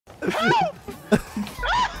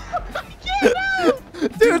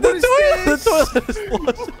Dude, the toilet is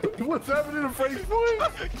flushed. What's happening to Frank's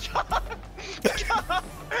voice?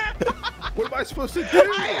 What am I supposed to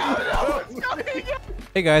do?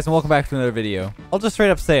 Hey guys, and welcome back to another video. I'll just straight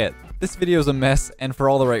up say it. This video is a mess, and for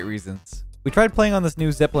all the right reasons. We tried playing on this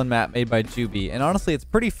new Zeppelin map made by Juby, and honestly it's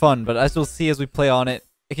pretty fun, but as you'll see as we play on it,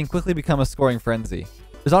 it can quickly become a scoring frenzy.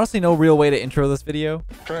 There's honestly no real way to intro this video.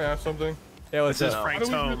 Can I ask something? Yeah, what's up? How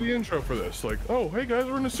do we do the intro for this? Like, oh, hey guys,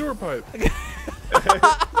 we're in a sewer pipe.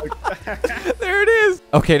 There it is!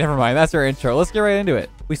 Okay, never mind. That's our intro. Let's get right into it.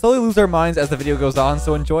 We slowly lose our minds as the video goes on,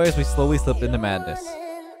 so enjoy as we slowly slip into madness.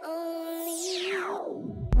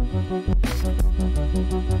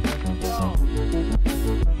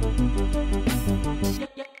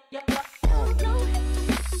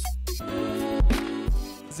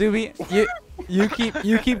 Zuby, you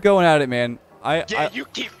keep going at it, man. You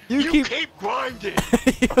keep grinding.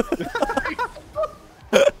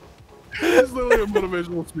 He's literally a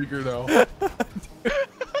motivational speaker now.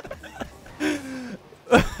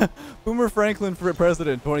 Boomer Franklin for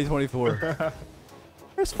president 2024.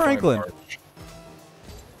 Where's Franklin?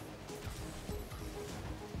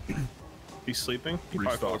 He's sleeping? He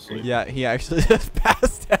probably fell asleep. Yeah, he actually just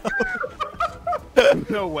passed out.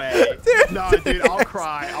 No way. Dude, No, dude, I'll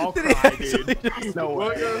cry. I'll cry, dude. No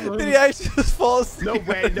way. Did he actually just fall asleep?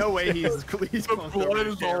 No way he's The close blood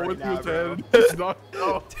is all right with now, his bro. head. It's not.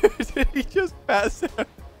 Oh. Dude, did he just pass out?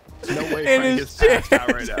 No way In Frank his is passed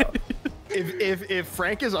out right chair. now. If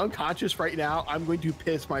Frank is unconscious right now, I'm going to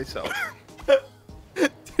piss myself.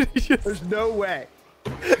 Did he just... There's no way.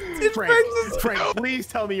 Did Frank, please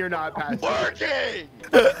tell me you're not passed out. Working.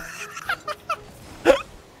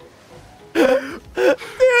 I'm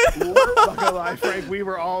not gonna lie, Frank, we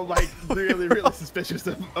were all like really suspicious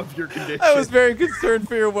of your condition. I was very concerned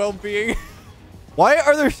for your well-being. Why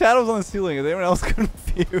are there shadows on the ceiling? Is anyone else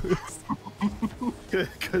confused?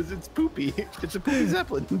 Because it's poopy. It's a poopy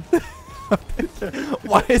Zeppelin.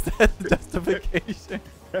 Why is that the justification?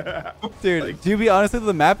 Dude, Like- to be honest,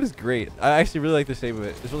 the map is great. I actually really like the shape of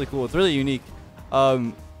it. It's really cool. It's really unique.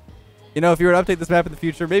 You know, if you were to update this map in the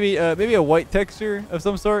future, maybe a white texture of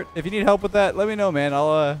some sort. If you need help with that, let me know, man.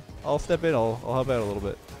 I'll step in. I'll help out a little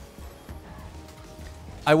bit.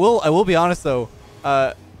 I will be honest though.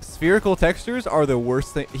 Spherical textures are the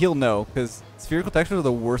worst thing. He'll know because spherical textures are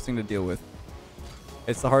the worst thing to deal with.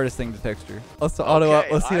 It's the hardest thing to texture. Let's auto up.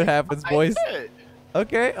 Let's see what happens, boys.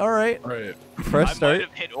 Okay, all right. All right. Press I start. might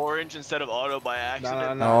have hit orange instead of auto by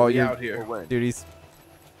accident. No, we you're out here. Dude, he's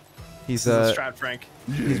This is a strat, Frank.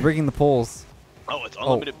 he's rigging the poles. Oh, it's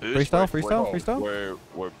unlimited boost. Freestyle, We're- freestyle, we're- freestyle.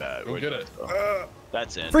 We're bad. Go We're get it.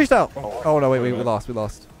 That's in. Freestyle. Oh, Oh no, wait, wait, we lost. We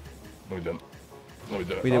lost. No, we didn't. No, we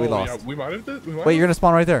didn't. We did, we Oh, lost. Yeah, we might have did. We might Wait, you're gonna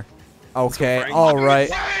spawn right there. Okay, Frank. all right.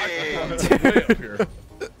 have. Way up here.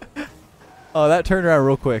 Oh, that turned around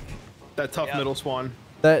real quick. That tough Yeah. middle spawn.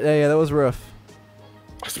 Yeah, that was rough.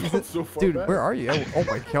 I spawned so far Dude, back. where are you? Oh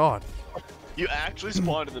my god. You actually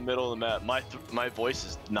spawned in the middle of the map. My voice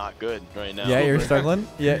is not good right now. Yeah, you're struggling.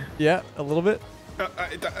 Yeah, a little bit.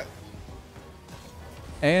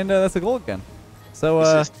 And that's a goal again. So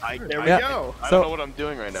This is tight. There we Yeah. go. I So- don't know what I'm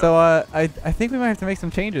doing right now. so I think we might have to make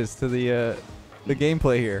some changes to the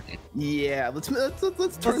gameplay here. Yeah, let's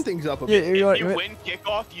turn things up a Yeah, bit. you, want, if you win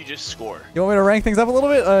kickoff, you just score. you want me to rank things up a little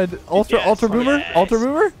bit? Ultra Yes, Ultra Boomer? yes. Ultra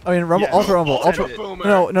Boomer? I mean Rumble, Yes. Ultra Rumble, Ultra Ultra Boomer.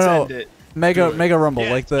 No, Send it. Mega Rumble,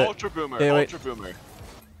 Yeah, like the Ultra Boomer. Yeah, wait. Ultra Boomer.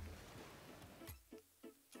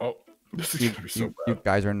 Oh, this is you, gonna be so you, you bad.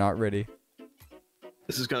 guys are not ready.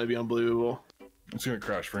 This is gonna be unbelievable. It's gonna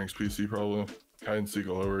crash Frank's PC probably. Hide and seek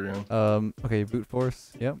all over again. Okay, boot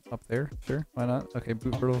force. Yep, up there. Sure, why not? Okay,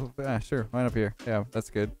 boot brittle. Yeah, sure, mine up here. Yeah, that's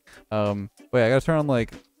good. Wait, I gotta turn on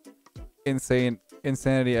like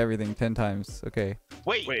insanity everything 10 times. Okay.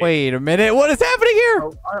 Wait a minute. What is happening here?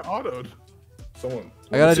 Oh, I autoed. Someone.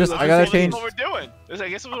 I gotta change. That's what we're doing. I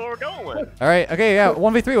guess that's what we're going with. All right. Okay. Yeah.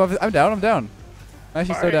 1v3. I'm down. I'm down. I'm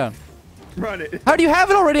actually so All right. down. Run it. How do you have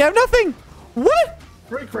it already? I have nothing. What?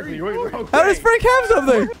 Frank, Frank, you wait, going? wait, How does Frank have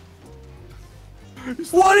something?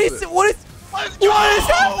 What is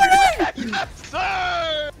happening? Yes,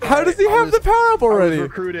 sir! How does he have the power up I was already?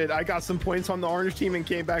 recruited. I got some points on the orange team and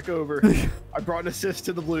came back over. I brought an assist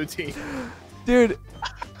to the blue team. Dude,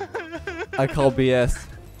 I call BS.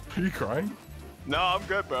 Are you crying? No, I'm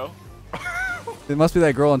good, bro. It must be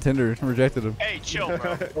that girl on Tinder who rejected him. Hey, chill,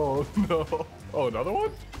 bro. Oh no. Oh, another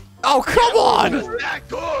one? Oh, come on! It's that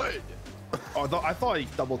good. Oh, I thought he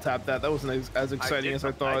double tapped that. That wasn't as exciting as I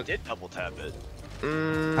I thought. did double tap it.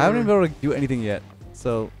 I haven't even been able to do anything yet,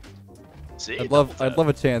 so See, I'd double love tap.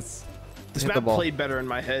 a chance. to This hit the map ball. played better in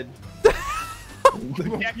my head.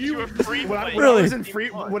 Yeah, you were free When playing. I was in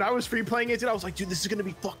when I was free playing it, I was like, dude, this is gonna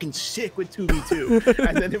be fucking sick with 2v2.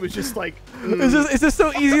 And then it was just like, It's just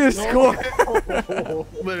so easy to score.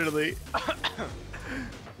 literally.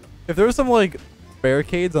 If there was some like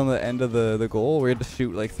barricades on the end of the goal where you had to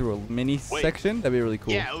shoot like through a mini section, that'd be really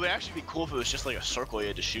cool. Yeah, it would actually be cool if it was just like a circle you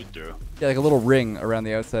had to shoot through. Yeah, like a little ring around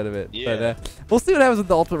the outside of it. Yeah. But we'll see what happens with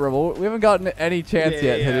the Ultimate Rumble. We haven't gotten any chance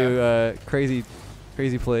yet to do crazy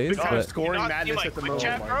plays. Kind of But... scoring You madness like at the quick moment.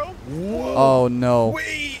 chat, bro? Oh no.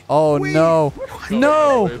 Wait. Oh no.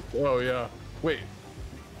 No. Oh yeah. Wait.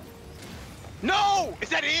 No! Is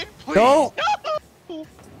that in? Please. No. No!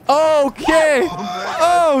 Okay. Okay. What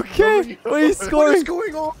are you What is scoring?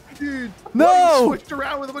 going on, dude? No. Why you switched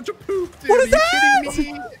around with a bunch of poop, dude. What is Are you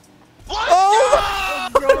kidding me? Oh.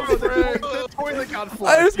 Bro, the toilet got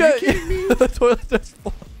flushed. I just Are you got kidding me? the toilet just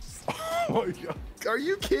flushed. Oh my god. Are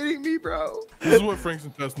you kidding me, bro? This is what Frank's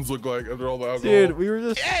intestines look like after all the alcohol. Dude, we were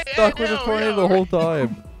just stuck with the tornado the whole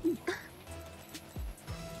time.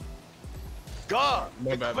 Go!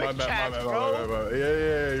 My bad, my bad, my bad, my bad.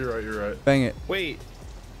 Yeah, you're right. Bang it. Wait.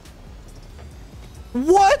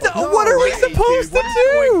 What? What are we supposed What to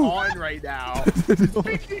is going do? on right now?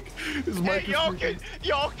 His mic Hey, is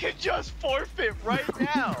y'all can just forfeit right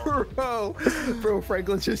now. Bro,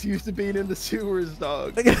 Franklin's just used to being in the sewers,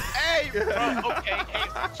 dog. Hey, bro. Okay,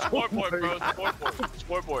 hey, scoreboard, bro.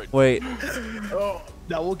 Scoreboard. Wait. Oh,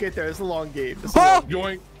 now we'll get there. It's a long game. It's Huh?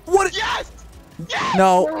 Yoink. What? Yes! Yes!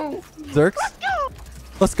 No. Zerks? Let's go.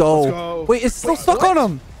 Let's go. Wait, it's still stuck on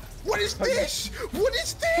him. What is this? What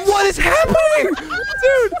is this? What is happening?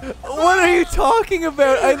 Dude, what are you talking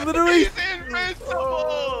about? I literally... He's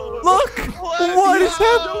invincible! Look! What is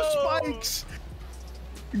happening? No spikes.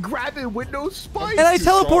 Grabbing with no spikes. And I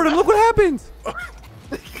teleported him. Look what happened.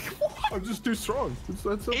 I'm just too strong.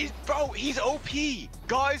 That's He's OP.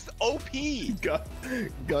 Guys, OP.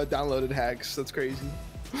 God downloaded hacks. That's crazy.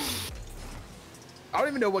 I don't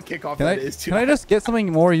even know what kickoff Can that is. I just get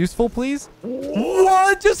something more useful, please?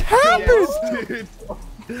 What just happened? Yes,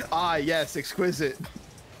 dude. Ah, yes, exquisite.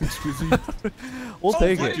 We'll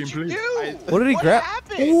take What it. did you do? What did he grab?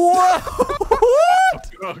 Happened? What?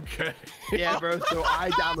 What? Okay. Yeah, bro. So I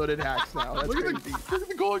downloaded hacks now. That's Look crazy. at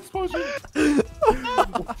the goal explosion.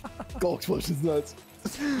 Goal explosion's nuts.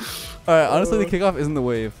 All right, honestly, the kickoff isn't the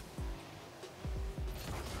wave.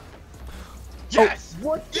 Yes!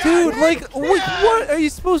 What? Yes! Dude, like, what are you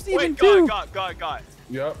supposed to even Wait, do? God.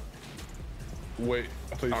 Yep. Wait.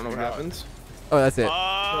 I I don't know what happens. Oh, that's it.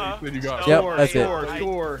 You got Yep, Score, that's it.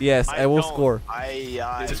 score. Yes, I will score.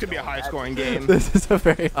 This is gonna be a high-scoring game. This is a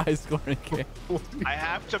very high-scoring game. I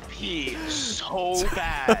have to pee so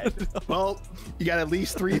bad. Well, you got at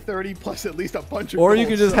least 330 plus at least a bunch of Or you goals,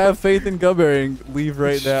 can just so have faith in Gubberry and leave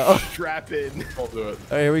right now. strap in. I'll do it.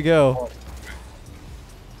 All right, here we go.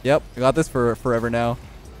 Yep, I got this for forever now.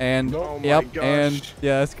 And Oh my yep, gosh. and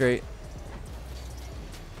yeah, that's great.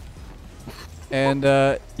 And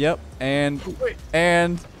yep, and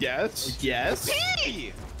Yes. Yes.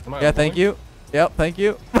 Pee! yeah, thank you. Yep, thank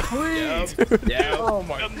you. Yeah. Oh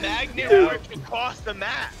my. The magnet works across the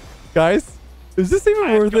map. Guys, is this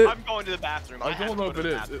even worth it? I'm going to the bathroom. I have don't to know go if to it the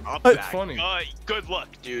is. bathroom. I'll It's be back. funny. Good luck,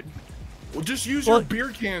 dude. Well, just use Well- your beer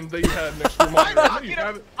can that you had next to your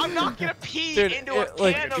monitor. I'm not gonna pee Dude, into a it,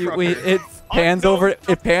 like can of it pans over.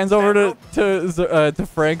 It pans over to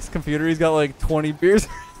Frank's computer. He's got like 20 beers.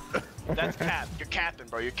 That's cap. You're capping,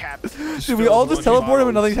 bro. You're capping. Dude, we all just teleported,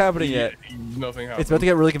 but nothing's happening yet. Nothing happened. It's about to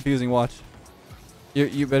get really confusing. Watch.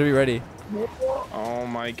 You better be ready. Oh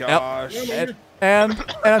my Yep. gosh. And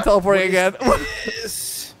I'm teleporting again.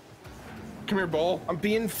 This. Come here, ball. I'm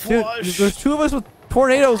being Dude, flushed. there's two of us with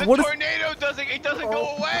tornadoes. The What is? tornado doesn't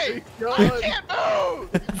go away. God. I can't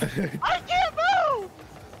move. I can't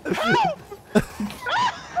move. Help! I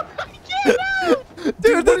can't move.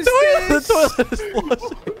 Dude, the toilet is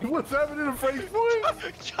flushing. What's happening to Frank's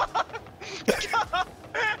voice?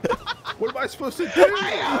 What am I supposed to do?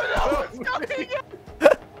 I don't know what's going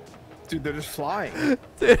on. Dude, they're just flying.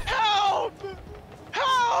 Dude, Help!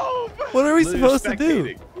 Help! what are we They're supposed to do?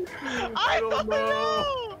 spectating. I don't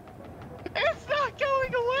know. It's not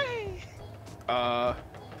going away.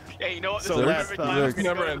 Hey, you know what? This So is Leth, perfect time for me to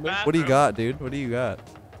never go to the ending. What do you bathroom. got, dude? What do you got?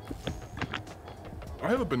 I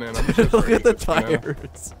have a banana. I'm just Look at the this banana.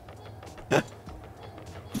 tires.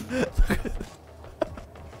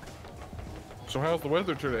 So how's the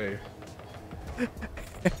weather today?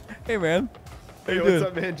 Hey, man. Hey, you what's doing?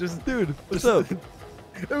 up, man? Just Dude, what's up? Hey,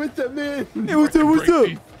 what's up, man? Hey, what's up? What's up?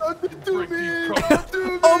 I'm through, man. Break I'm through,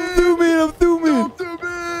 man. I'm through, man. I'm through, man. I'm through,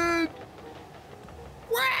 man.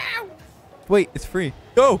 Wow. Wait, it's free.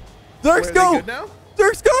 Go. Wait, Zerks, are they go. good now?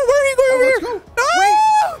 Zerx, go! Where are you going over Let's here? go. No! Wait,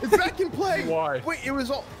 it's back in play. Why? Wait, it was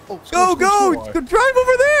all. Oh, Go, go! Why? Go drive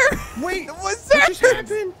over there! Wait, What's what that? just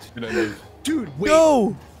happened? You know, Dude, wait.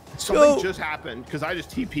 Go! Something go. just happened because I just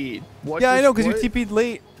TP'd. What? Yeah, I just- know, because you what? TP'd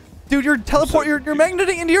late. Dude, you're you're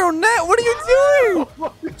magneting into your own net. What are you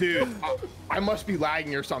doing? Dude, I must be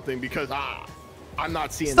lagging or something because I'm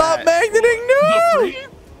not seeing Stop that. magneting! No!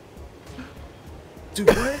 Dude,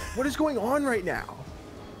 what is going on right now?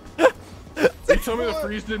 You tell me the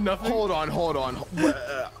freeze did nothing? Hold on.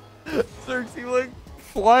 Zerx, you like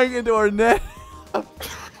flying into our net.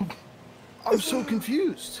 I'm so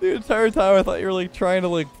confused. The entire time I thought you were like trying to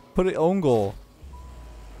like put an own goal.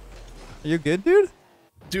 Are you good, dude?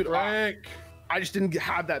 Dude, Frank. I just didn't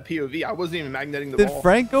have that POV. I wasn't even magneting the Did ball.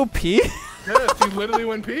 Frank go pee? Yes, he literally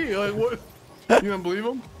went pee. Like, what? You don't believe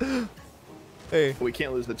him? Hey. We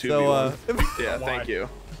can't lose the 2v1. So, yeah, Why? thank you.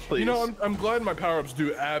 Please. You know, I'm glad my power-ups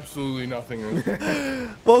do absolutely nothing.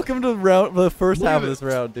 Welcome to the first Look half at of this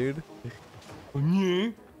round, dude. Just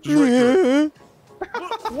right through it.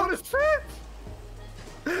 What is that?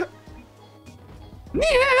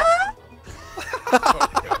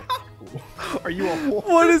 Are you a whore?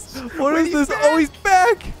 What is this? Oh, he's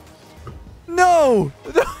back! No!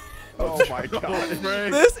 Oh my god.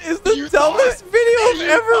 This is the dumbest video I've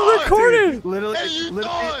ever recorded! Literally, Hey, you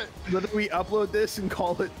literally, literally, we upload this and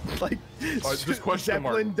call it like just question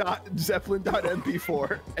mark.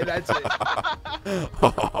 Zeppelin.mp4, and that's it.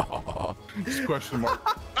 Just question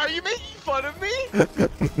mark. Are you making fun of me?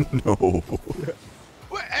 No.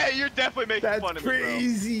 What? Hey, you're definitely making That's fun of me,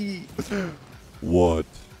 crazy. What?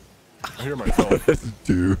 I hear myself.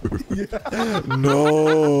 Dude.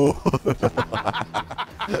 No.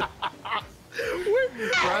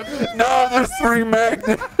 No, there's 3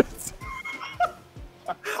 magnets.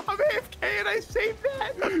 I'm AFK and I saved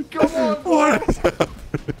that. Come on, What is happening?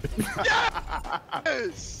 bro.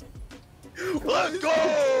 Yes! Let's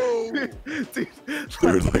go! dude.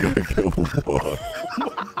 Dude, like I killed one.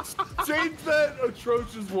 Change that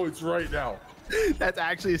atrocious voice right now. That's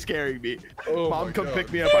actually scaring me. Oh Mom, my come God.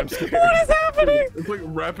 pick me up. I'm scared. What is happening? It's like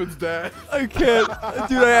Rapid's dad. I can't.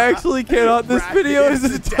 Dude, I actually cannot. This Rapid video is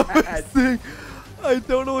is the the dumbest dad. thing. I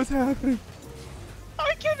don't know what's happening.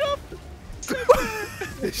 I cannot.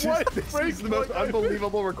 This What? is the most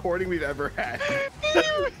unbelievable recording we've ever had.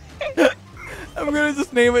 I'm gonna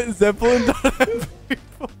just name it Zeppelin.mp4.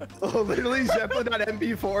 Oh, literally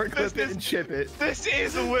Zeppelin.mp4, clip it and ship it. This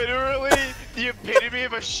is literally the epitome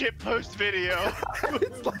of a shitpost video.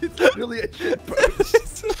 It's literally a shit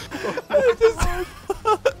post.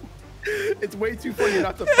 It's way too funny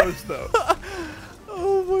not to post though.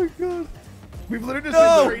 Oh my god. We've literally just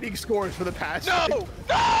No. been trading scores for the past. No!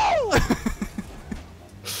 No!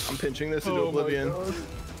 I'm pinching this into Oh my oblivion. God.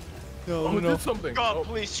 No, Oh, no. did something. God,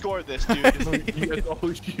 please score this, dude. It's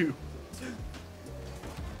all you.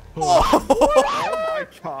 Oh my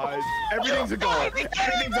god. Everything's a goal.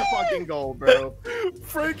 Everything's a fucking goal, bro.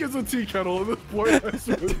 Frank is a tea kettle at this point. I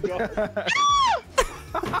swear to God.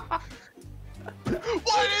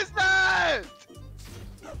 What is that?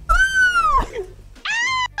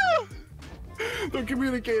 They're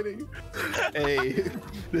communicating. Hey,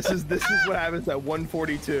 this is what happens at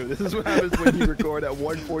 1:42. This is what happens when you record at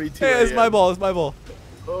 1:42. Hey, it's my ball. It's my ball.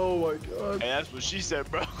 Oh my God. Hey, that's what she said,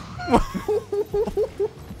 bro.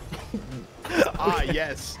 Ah,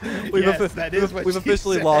 yes. We've, Yes, that is what we've she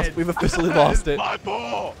officially said. lost. We've officially lost it. My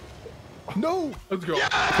ball. No. Let's go.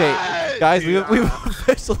 Okay, guys, we've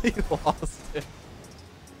officially lost it.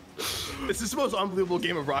 This is the most unbelievable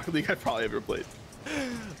game of Rocket League I've probably ever played.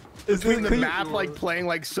 Is Between the could you- map like playing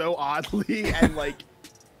like so oddly and like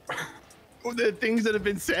the things that have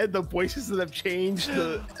been said, the voices that have changed,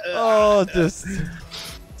 the Oh, just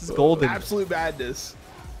golden. absolute madness.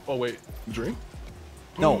 Oh wait, drink?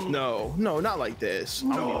 No, No, not like this. I'm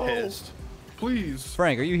gonna No. be pissed. Please.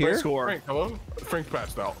 Frank, are you here? Score. Frank, hello? Frank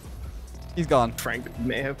passed out. He's gone. Frank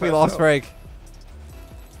may have. We passed lost out. Frank.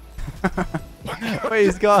 Wait,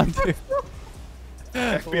 he's gone, dude.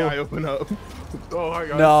 FBI, open up. Oh, hi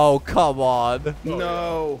guys. No, come on. Oh,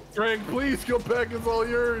 No. Frank, please come back. It's all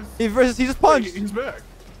yours. He just Wait, punched. he's back.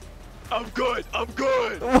 I'm good. I'm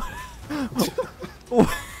good.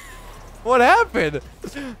 What happened?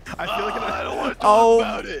 I feel like I don't want to talk Oh.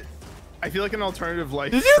 about it. I feel like an alternative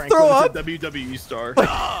life. Did you Frank throw was up? a WWE star.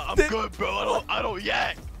 I'm good, bro. I don't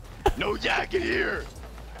yak. No yak in here.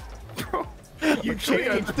 Bro, you We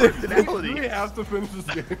changed have personality. to finish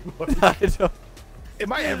this game. I don't.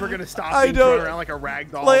 Am I ever gonna stop I being thrown don't- around like a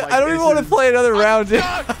rag doll? Like, I don't even want to play another round, dude.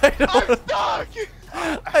 Stuck. I don't I'm wanna- stuck.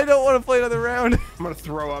 I don't want to play another round. I'm gonna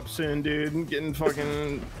throw up soon, dude. I'm getting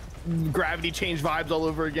fucking gravity change vibes all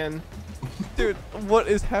over again. Dude, what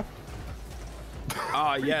is happening?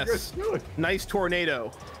 Ah, yes. Nice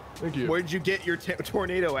tornado. Thank you. Where'd you get your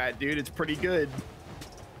tornado at, dude? It's pretty good.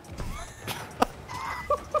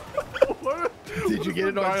 What? Did you get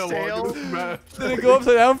it on sale? Did it go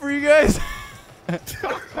upside down for you guys?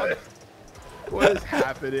 What is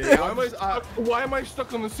happening? Why am I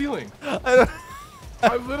stuck on the ceiling? I don't...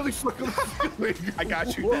 I'm literally stuck on the ceiling. I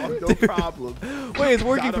got you, dog. No problem. Wait, it's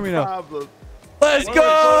working Not for me a now. problem. Let's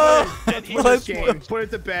go! Let's game. Put it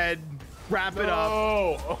to bed. Wrap it up.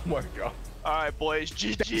 Oh my god. All right, boys.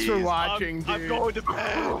 GG. Thanks for watching, I'm dude. going to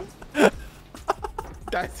bed.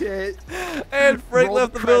 That's it. And Frank Roll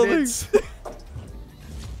left the building. credits.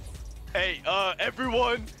 Hey,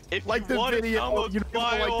 everyone, if Like you the want to video. download You the don't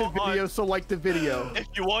like file the video, so like the video. if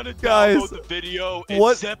you want to Guys, download the video,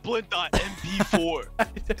 what- it's Zeppelin.mp4.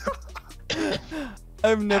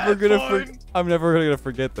 I'm never Have gonna fun. I'm never gonna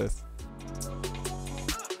forget this.